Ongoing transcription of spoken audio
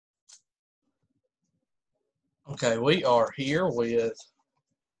Okay, we are here with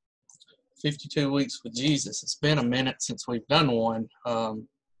 52 Weeks with Jesus. It's been a minute since we've done one.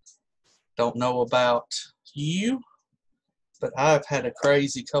 Don't know about you, but I've had a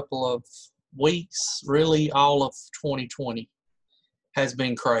crazy couple of weeks. Really, all of 2020 has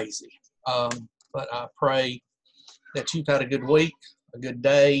been crazy. But I pray that you've had a good week, a good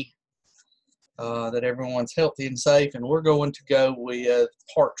day, that everyone's healthy and safe. And we're going to go with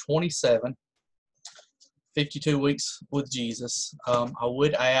part 27. 52 Weeks with Jesus. I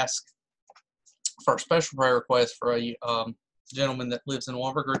would ask for a special prayer request for a gentleman that lives in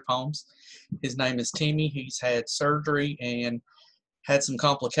one of our group homes. His name is Timmy. He's had surgery and had some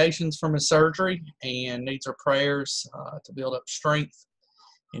complications from his surgery and needs our prayers to build up strength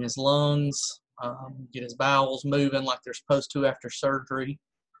in his lungs, get his bowels moving like they're supposed to after surgery.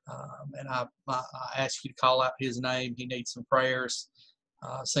 And I ask you to call out his name. He needs some prayers.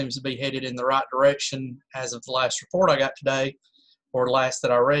 Seems to be headed in the right direction as of the last report I got today, or last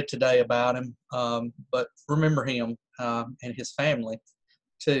that I read today about him. But remember him and his family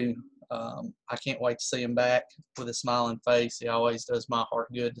too. I can't wait to see him back with a smiling face. He always does my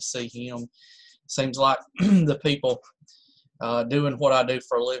heart good to see him. Seems like the people doing what I do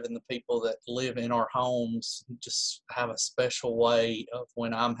for a living, the people that live in our homes, just have a special way of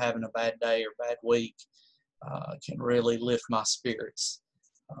when I'm having a bad day or bad week, can really lift my spirits.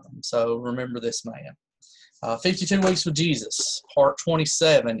 So remember this man. 52 Weeks with Jesus, part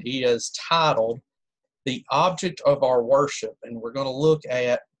 27, is titled The Object of Our Worship. And we're going to look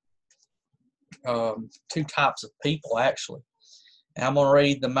at two types of people, actually. And I'm going to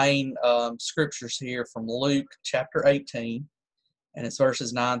read the main scriptures here from Luke chapter 18, and it's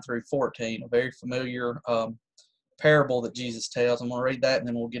verses 9 through 14, a very familiar parable that Jesus tells. I'm going to read that, and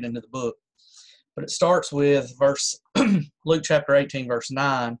then we'll get into the book. But it starts with Luke chapter 18, verse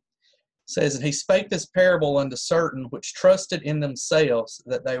 9, says, "And he spake this parable unto certain which trusted in themselves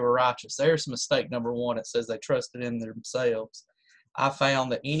that they were righteous." There's mistake number one. It says they trusted in themselves. I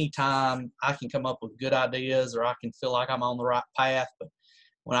found that any time I can come up with good ideas or I can feel like I'm on the right path, but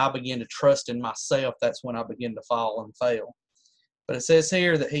when I begin to trust in myself, that's when I begin to fall and fail. But it says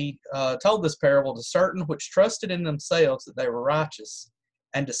here that he told this parable to certain which trusted in themselves that they were righteous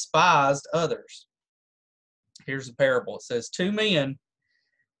and despised others. Here's the parable. It says, two men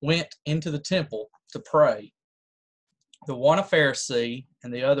went into the temple to pray, the one a Pharisee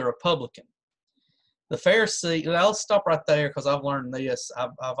and the other a publican. The Pharisee, I'll stop right there because I've learned this.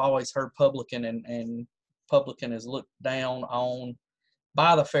 I've always heard publican and publican is looked down on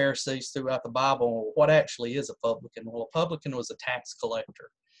by the Pharisees throughout the Bible. What actually is a publican? Well, a publican was a tax collector,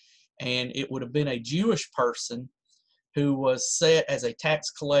 and it would have been a Jewish person who was set as a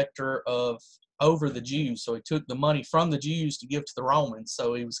tax collector over the Jews. So he took the money from the Jews to give to the Romans.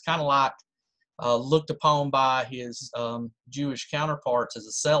 So he was kind of like looked upon by his Jewish counterparts as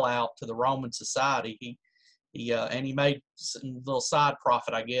a sellout to the Roman society. And he made a little side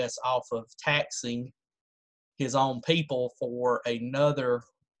profit, I guess, off of taxing his own people for another.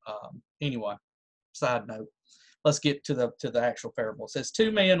 Anyway, side note. Let's get to the actual parable. It says,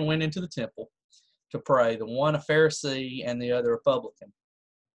 two men went into the temple to pray, the one a Pharisee and the other a publican.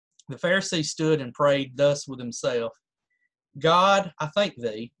 The Pharisee stood and prayed thus with himself, God, I thank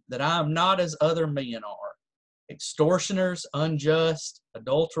thee that I am not as other men are, extortioners, unjust,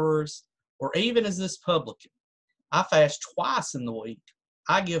 adulterers, or even as this publican. I fast twice in the week.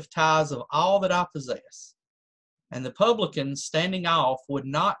 I give tithes of all that I possess. And the publican, standing off, would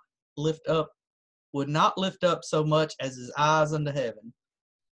not lift up so much as his eyes unto heaven,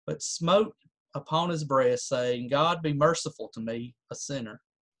 but smote upon his breast, saying, God, be merciful to me, a sinner.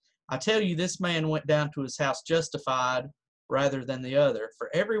 I tell you, this man went down to his house justified rather than the other. For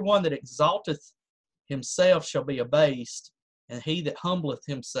every one that exalteth himself shall be abased, and he that humbleth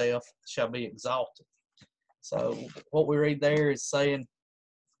himself shall be exalted. So what we read there is saying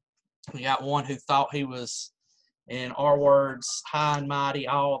we got one who thought he was, in our words, high and mighty,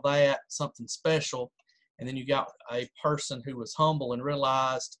 all that, something special. And then you got a person who was humble and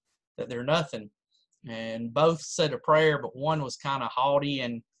realized that they're nothing. And both said a prayer, but one was kind of haughty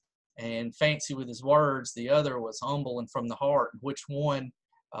and fancy with his words. The other was humble and from the heart. Which one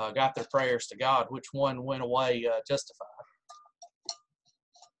got their prayers to God? Which one went away justified?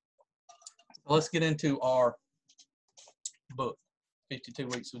 Let's get into our book, 52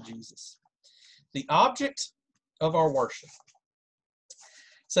 Weeks with Jesus. The object of our worship. It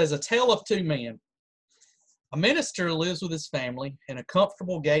says, a tale of two men. A minister lives with his family in a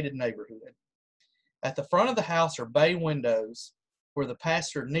comfortable gated neighborhood. At the front of the house are bay windows where the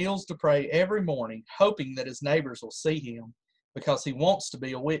pastor kneels to pray every morning, hoping that his neighbors will see him because he wants to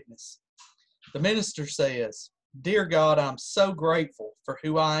be a witness. The minister says, Dear God, I'm so grateful for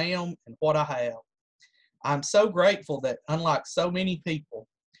who I am and what I have. I'm so grateful that, unlike so many people,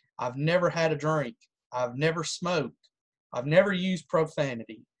 I've never had a drink. I've never smoked. I've never used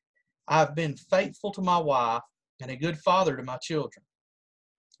profanity. I've been faithful to my wife and a good father to my children.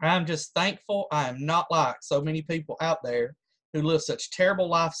 I'm just thankful I am not like so many people out there who live such terrible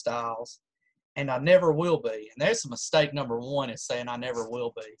lifestyles, and I never will be. And that's mistake number one, is saying I never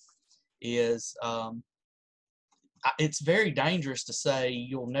will be. It's very dangerous to say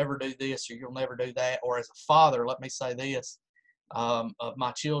you'll never do this or you'll never do that. Or as a father, let me say this, of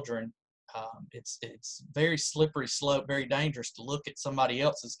my children, it's very slippery slope, very dangerous to look at somebody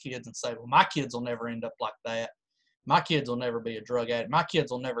else's kids and say, well, my kids will never end up like that. My kids will never be a drug addict. My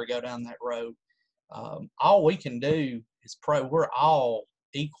kids will never go down that road. All we can do is pray. We're all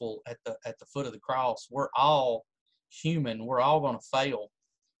equal at the foot of the cross. We're all human. We're all going to fail.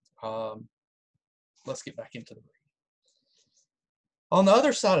 Let's get back into the reading. On the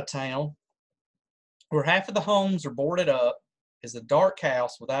other side of town, where half of the homes are boarded up, is a dark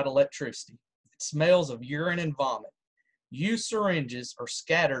house without electricity. It smells of urine and vomit. Used syringes are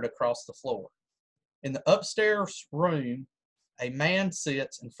scattered across the floor. In the upstairs room, a man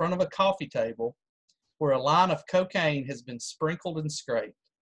sits in front of a coffee table where a line of cocaine has been sprinkled and scraped.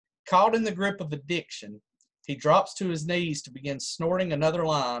 Caught in the grip of addiction, he drops to his knees to begin snorting another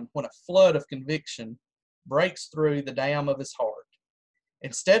line when a flood of conviction breaks through the dam of his heart.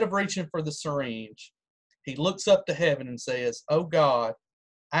 Instead of reaching for the syringe, he looks up to heaven and says, "Oh God,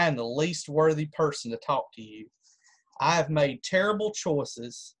 I am the least worthy person to talk to you. I have made terrible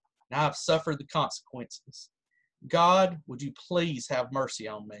choices, and I have suffered the consequences. God, would you please have mercy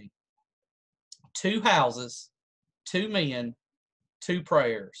on me?" 2 houses, 2 men, 2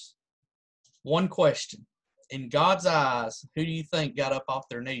 prayers. One question. In God's eyes, who do you think got up off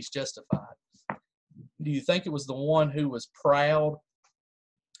their knees justified? Do you think it was the one who was proud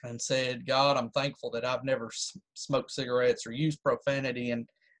and said, God, I'm thankful that I've never smoked cigarettes or used profanity, and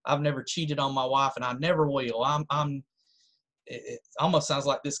I've never cheated on my wife, and I never will. It almost sounds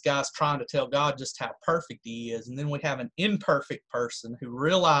like this guy's trying to tell God just how perfect he is. And then we have an imperfect person who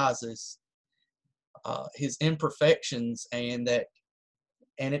realizes his imperfections, and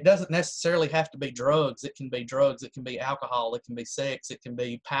it doesn't necessarily have to be drugs. It can be drugs. It can be alcohol. It can be sex. It can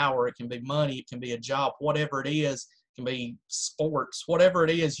be power. It can be money. It can be a job. Whatever it is, it can be sports. Whatever it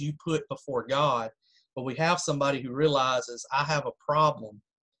is you put before God. But we have somebody who realizes, I have a problem,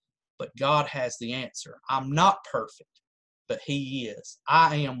 but God has the answer. I'm not perfect, but he is.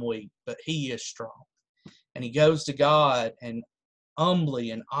 I am weak, but he is strong. And he goes to God and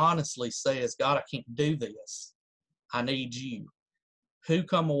humbly and honestly says, God, I can't do this. I need you. Who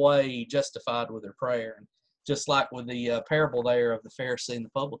come away justified with their prayer? And just like with the parable there of the Pharisee and the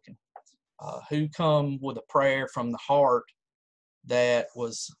publican, who come with a prayer from the heart that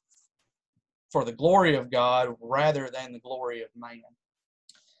was for the glory of God rather than the glory of man.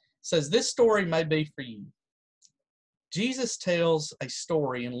 It says, this story may be for you. Jesus tells a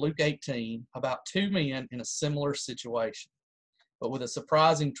story in Luke 18 about 2 men in a similar situation, but with a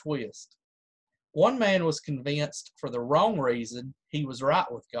surprising twist. One man was convinced for the wrong reason he was right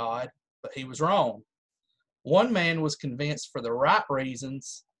with God, but he was wrong. One man was convinced for the right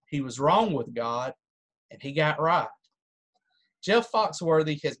reasons he was wrong with God, and he got right. Jeff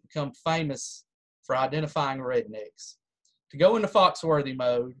Foxworthy has become famous for identifying rednecks. To go into Foxworthy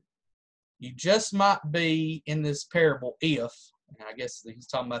mode, you just might be in this parable if, and I guess he's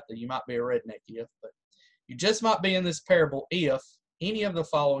talking about you might be a redneck if, but you just might be in this parable if any of the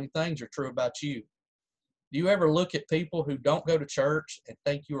following things are true about you. Do you ever look at people who don't go to church and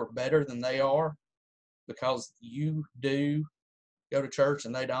think you are better than they are because you do go to church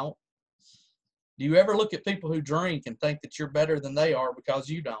and they don't? Do you ever look at people who drink and think that you're better than they are because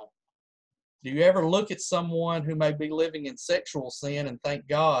you don't? Do you ever look at someone who may be living in sexual sin and thank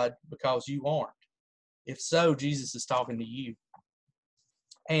God because you aren't? If so, Jesus is talking to you.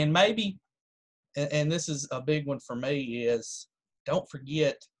 And maybe, and this is a big one for me, is don't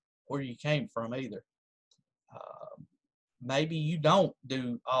forget where you came from either. Maybe you don't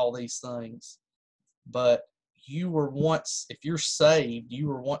do all these things, but you were once, if you're saved, you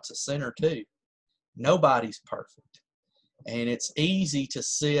were once a sinner too. Nobody's perfect. And it's easy to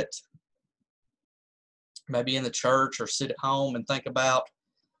sit maybe in the church or sit at home and think about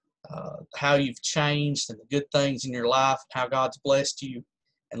how you've changed and the good things in your life, how God's blessed you,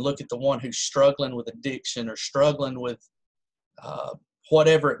 and look at the one who's struggling with addiction or struggling with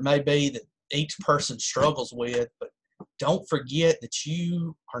whatever it may be that each person struggles with. But don't forget that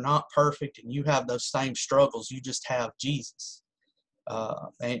you are not perfect and you have those same struggles. You just have Jesus.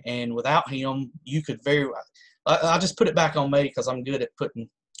 And without him, you could very. I just put it back on me because I'm good at putting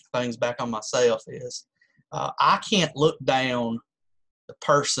things back on myself. I can't look down the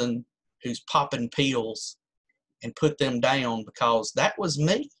person who's popping pills and put them down, because that was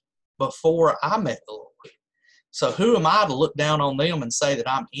me before I met the Lord. So who am I to look down on them and say that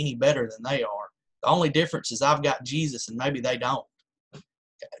I'm any better than they are? The only difference is I've got Jesus and maybe they don't.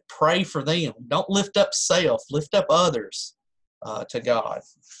 Pray for them. Don't lift up self. Lift up others to God.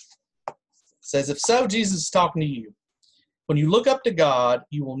 It says, if so, Jesus is talking to you. When you look up to God,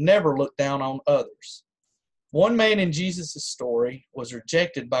 you will never look down on others. One man in Jesus' story was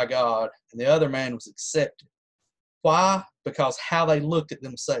rejected by God, and the other man was accepted. Why? Because how they looked at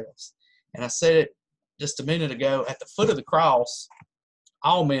themselves. And I said it just a minute ago, at the foot of the cross,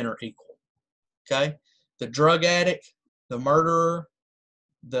 all men are equal. Okay? The drug addict, the murderer,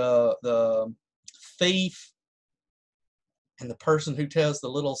 the thief, and the person who tells the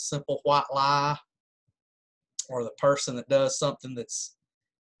little simple white lie, or the person that does something that's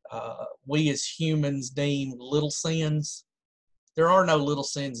we as humans deem little sins. There are no little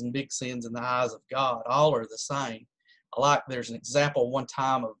sins and big sins in the eyes of God. All are the same. There's an example one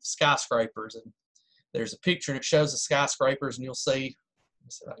time of skyscrapers, and there's a picture and it shows the skyscrapers, and you'll see,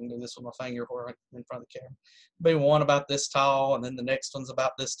 let's see if I can do this with my finger where I'm in front of the camera. There'll be one about this tall, and then the next one's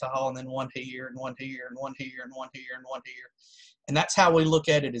about this tall, and then one here, and one here, and one here, and one here, and one here. And that's how we look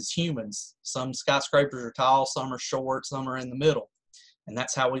at it as humans. Some skyscrapers are tall, some are short, some are in the middle. And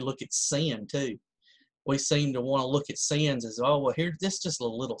that's how we look at sin too. We seem to want to look at sins as, oh, well, here, this is just a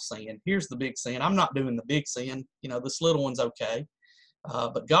little sin. Here's the big sin. I'm not doing the big sin. This little one's okay.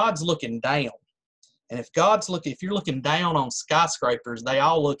 But God's looking down. And if you're looking down on skyscrapers, they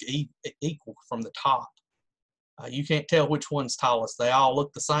all look equal from the top. You can't tell which one's tallest. They all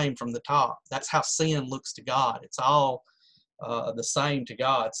look the same from the top. That's how sin looks to God. It's all the same to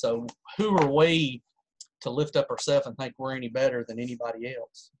God. So who are we to lift up ourselves and think we're any better than anybody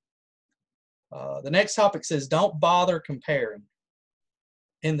else? The next topic says, don't bother comparing.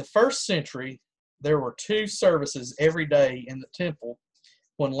 In the first century, there were 2 services every day in the temple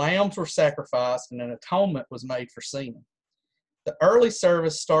when lambs were sacrificed and an atonement was made for sin. The early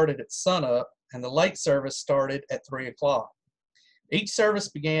service started at sunup, and the late service started at 3 o'clock. Each service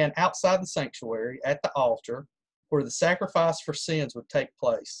began outside the sanctuary at the altar, where the sacrifice for sins would take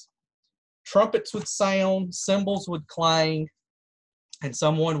place. Trumpets would sound, cymbals would clang, and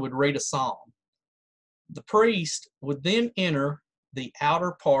someone would read a psalm. The priest would then enter the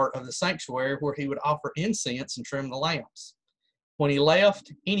outer part of the sanctuary where he would offer incense and trim the lamps. When he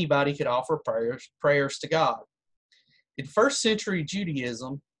left, anybody could offer prayers to God. In first century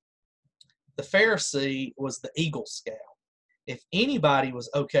Judaism, the Pharisee was the Eagle Scout. If anybody was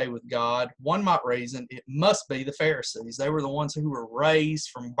okay with God, one might reason it must be the Pharisees. They were the ones who were raised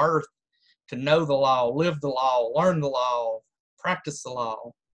from birth to know the law, live the law, learn the law, practice the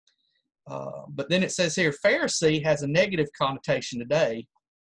law. But then it says here, Pharisee has a negative connotation today,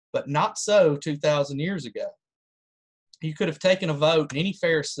 but not so 2,000 years ago. You could have taken a vote, and any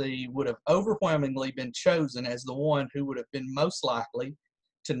Pharisee would have overwhelmingly been chosen as the one who would have been most likely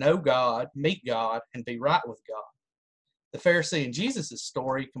to know God, meet God, and be right with God. The Pharisee in Jesus'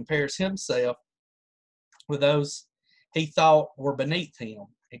 story compares himself with those he thought were beneath him,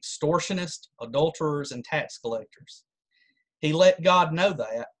 extortionists, adulterers, and tax collectors. He let God know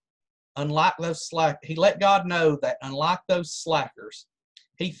that, unlike those slackers,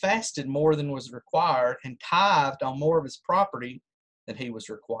 he fasted more than was required and tithed on more of his property than he was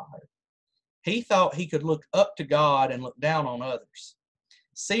required. He thought he could look up to God and look down on others.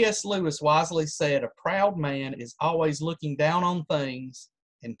 C.S. Lewis wisely said, a proud man is always looking down on things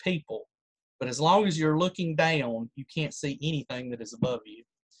and people, but as long as you're looking down, you can't see anything that is above you.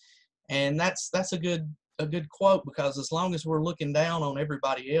 And that's a good quote, because as long as we're looking down on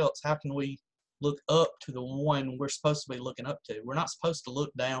everybody else, how can we look up to the one we're supposed to be looking up to? We're not supposed to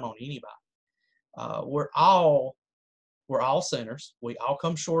look down on anybody. We're all sinners. We all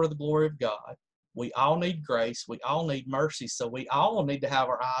come short of the glory of God. We all need grace. We all need mercy. So we all need to have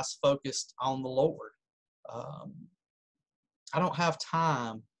our eyes focused on the Lord. I don't have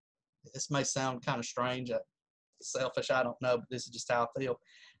time. This may sound kind of strange, selfish, I don't know, but this is just how I feel.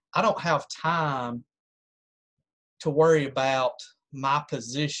 I don't have time to worry about my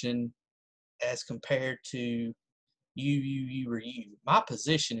position as compared to you or you. My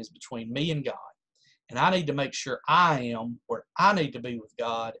position is between me and God. And I need to make sure I am where I need to be with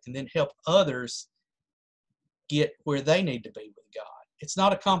God, and then help others get where they need to be with God. It's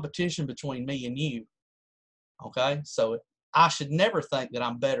not a competition between me and you. Okay? So I should never think that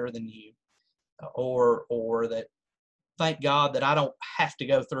I'm better than you, or that thank God that I don't have to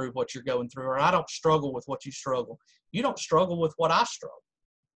go through what you're going through, or I don't struggle with what you struggle. You don't struggle with what I struggle.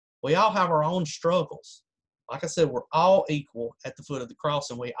 We all have our own struggles. Like I said, we're all equal at the foot of the cross,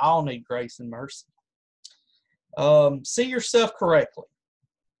 and we all need grace and mercy. See yourself correctly.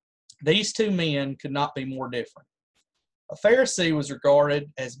 These two men could not be more different. A Pharisee was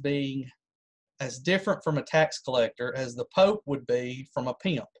regarded as being as different from a tax collector as the Pope would be from a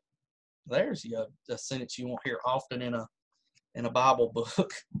pimp. There's a sentence you won't hear often in a Bible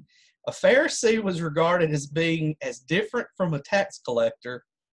book. A Pharisee was regarded as being as different from a tax collector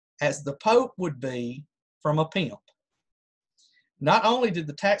as the Pope would be from a pimp. Not only did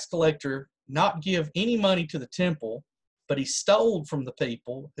the tax collector not give any money to the temple, but he stole from the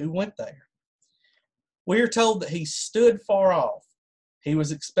people who went there. We are told that he stood far off. He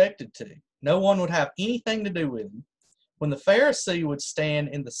was expected to. No one would have anything to do with him. When the Pharisee would stand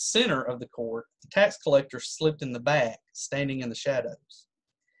in the center of the court, the tax collector slipped in the back, standing in the shadows.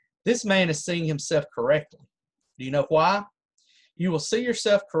 This man is seeing himself correctly. Do you know why? You will see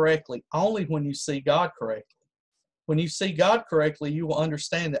yourself correctly only when you see God correctly. When you see God correctly, you will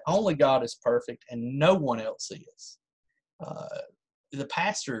understand that only God is perfect and no one else is. The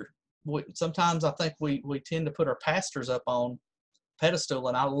pastor, sometimes I think we tend to put our pastors up on pedestal,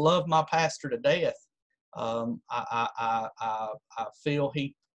 and I love my pastor to death. I feel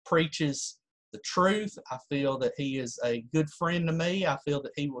he preaches the truth. I feel that he is a good friend to me. I feel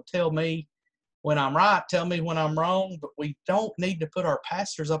that he will tell me when I'm right, tell me when I'm wrong, but we don't need to put our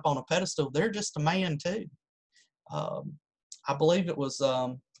pastors up on a pedestal. They're just a man too. I believe it was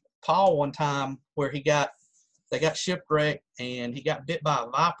Paul one time where they got shipwrecked and he got bit by a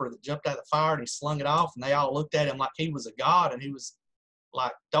viper that jumped out of the fire, and he slung it off, and they all looked at him like he was a god, and he was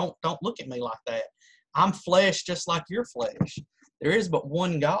like, don't look at me like that. I'm flesh just like your flesh. There is but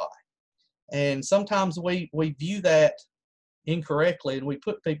one God. And sometimes we view that incorrectly, and we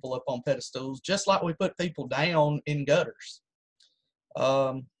put people up on pedestals just like we put people down in gutters.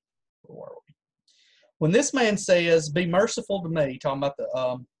 Where were we? When this man says, be merciful to me, talking about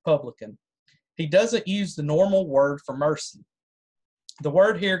the publican, he doesn't use the normal word for mercy. The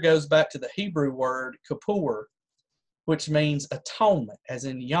word here goes back to the Hebrew word kippur, which means atonement, as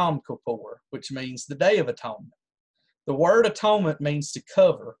in Yom Kippur, which means the Day of Atonement. The word atonement means to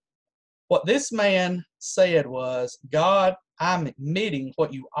cover. What this man said was, God, I'm admitting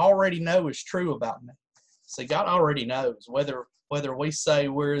what you already know is true about me. See, God already knows whether we say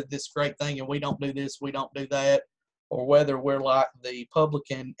we're this great thing and we don't do this, we don't do that, or whether we're like the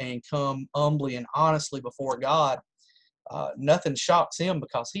publican and come humbly and honestly before God. Nothing shocks him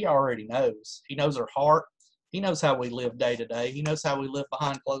because he already knows. He knows our heart. He knows how we live day to day. He knows how we live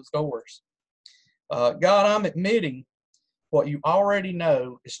behind closed doors. God, I'm admitting what you already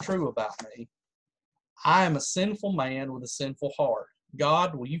know is true about me. I am a sinful man with a sinful heart.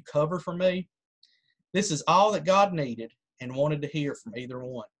 God, will you cover for me? This is all that God needed and wanted to hear from either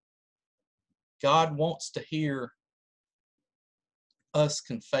one. God wants to hear us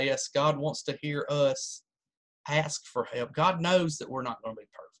confess. God wants to hear us ask for help. God knows that we're not going to be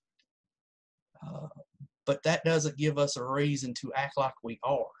perfect. But that doesn't give us a reason to act like we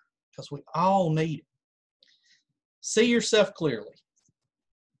are, because we all need it. See yourself clearly.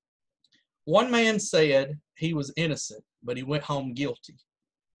 One man said he was innocent, but he went home guilty.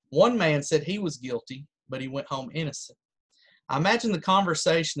 One man said he was guilty, but he went home innocent. I imagine the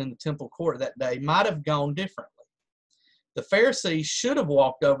conversation in the temple court that day might have gone differently. The Pharisee should have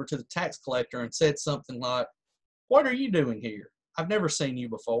walked over to the tax collector and said something like, what are you doing here? I've never seen you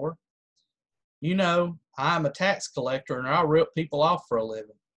before. You know, I'm a tax collector and I rip people off for a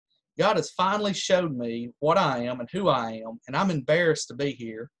living. God has finally showed me what I am and who I am, and I'm embarrassed to be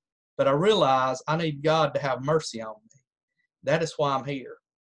here, but I realize I need God to have mercy on me. That is why I'm here.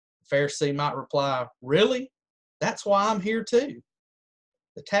 The Pharisee might reply, really? That's why I'm here too.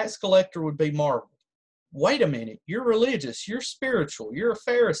 The tax collector would be marveled. Wait a minute, you're religious, you're spiritual, you're a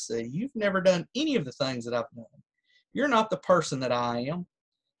Pharisee. You've never done any of the things that I've done. You're not the person that I am.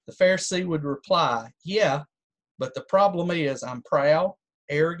 The Pharisee would reply, yeah, but the problem is I'm proud,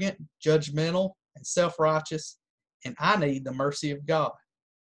 arrogant, judgmental, and self-righteous, and I need the mercy of God.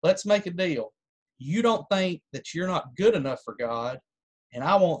 Let's make a deal. You don't think that you're not good enough for God, and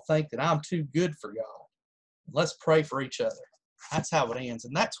I won't think that I'm too good for God. Let's pray for each other. That's how it ends,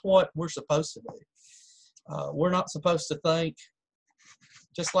 and that's what we're supposed to do. We're not supposed to think,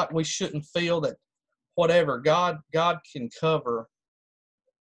 just like we shouldn't feel that whatever, God can cover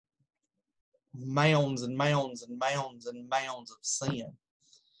mounds and mounds and mounds and mounds of sin.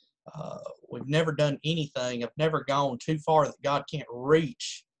 We've never done anything. I've never gone too far that God can't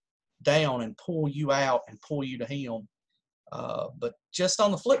reach down and pull you out and pull you to Him. But just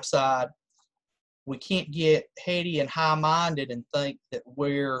on the flip side, we can't get heady and high-minded and think that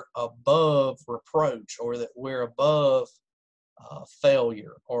we're above reproach, or that we're above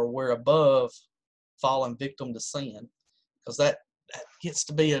failure, or we're above falling victim to sin, because that gets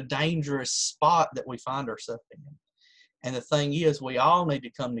to be a dangerous spot that we find ourselves in. And the thing is, we all need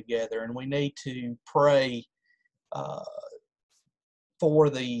to come together, and we need to pray for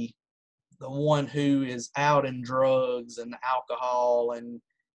the one who is out in drugs and alcohol, and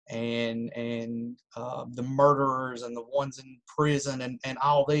the murderers, and the ones in prison, and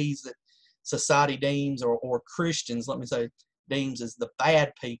all these that society deems, or Christians, let me say, deems as the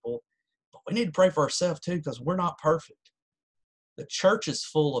bad people. But we need to pray for ourselves too, because we're not perfect. The church is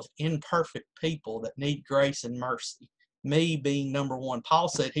full of imperfect people that need grace and mercy. Me being number one. Paul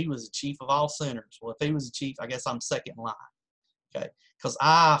said he was the chief of all sinners. Well, if he was the chief, I guess I'm second in line. Okay, because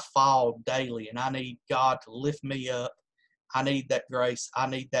I fall daily, and I need God to lift me up. I need that grace. I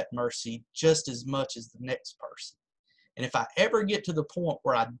need that mercy just as much as the next person. And if I ever get to the point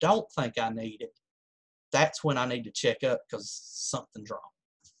where I don't think I need it, that's when I need to check up, because something's wrong.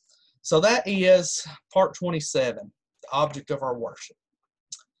 So that is part 27, the object of our worship.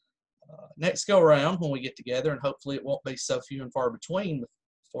 Next go around, when we get together, and hopefully it won't be so few and far between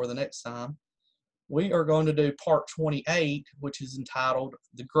for the next time, we are going to do part 28, which is entitled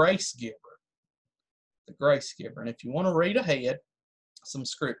The Grace Giver. The Grace Giver. And if you want to read ahead some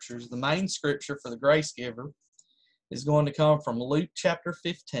scriptures, the main scripture for the Grace Giver is going to come from Luke chapter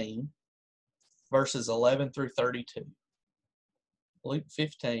 15, verses 11 through 32. Luke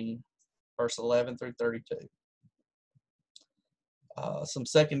 15, verse 11 through 32. Some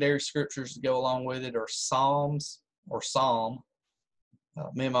secondary scriptures to go along with it are Psalms, or Psalm.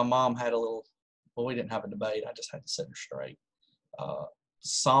 Me and my mom had a little, well, we didn't have a debate. I just had to set her straight.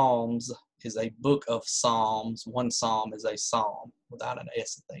 Psalms is a book of Psalms. One Psalm is a psalm without an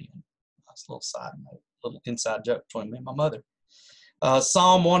S at the end. Nice little side note, little inside joke between me and my mother.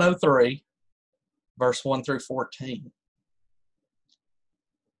 Psalm 103, verse 1 through 14.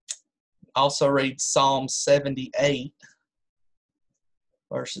 Also read Psalm 78,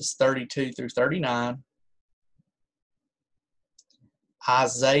 verses 32 through 39.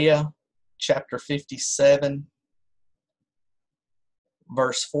 Isaiah chapter 57,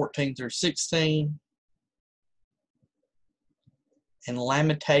 verse 14 through 16. And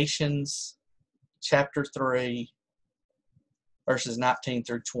Lamentations chapter 3, verses 19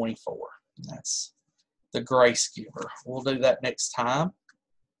 through 24. That's the Grace Giver. We'll do that next time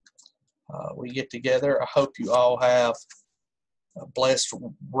we get together. I hope you all have a blessed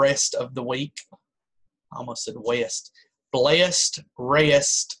rest of the week. I almost said west. Blessed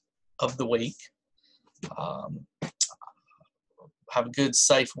rest of the week. Have a good,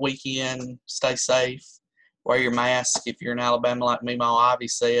 safe weekend. Stay safe. Wear your mask if you're in Alabama, like me, my Ivy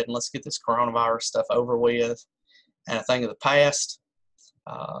said, and let's get this coronavirus stuff over with and a thing of the past.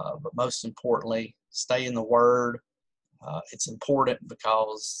 But most importantly, stay in the Word. It's important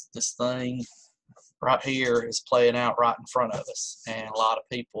because this thing right here is playing out right in front of us, and a lot of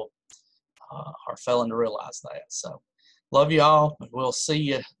people are failing to realize that. So, love you all, and we'll see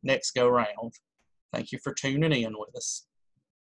you next go round. Thank you for tuning in with us.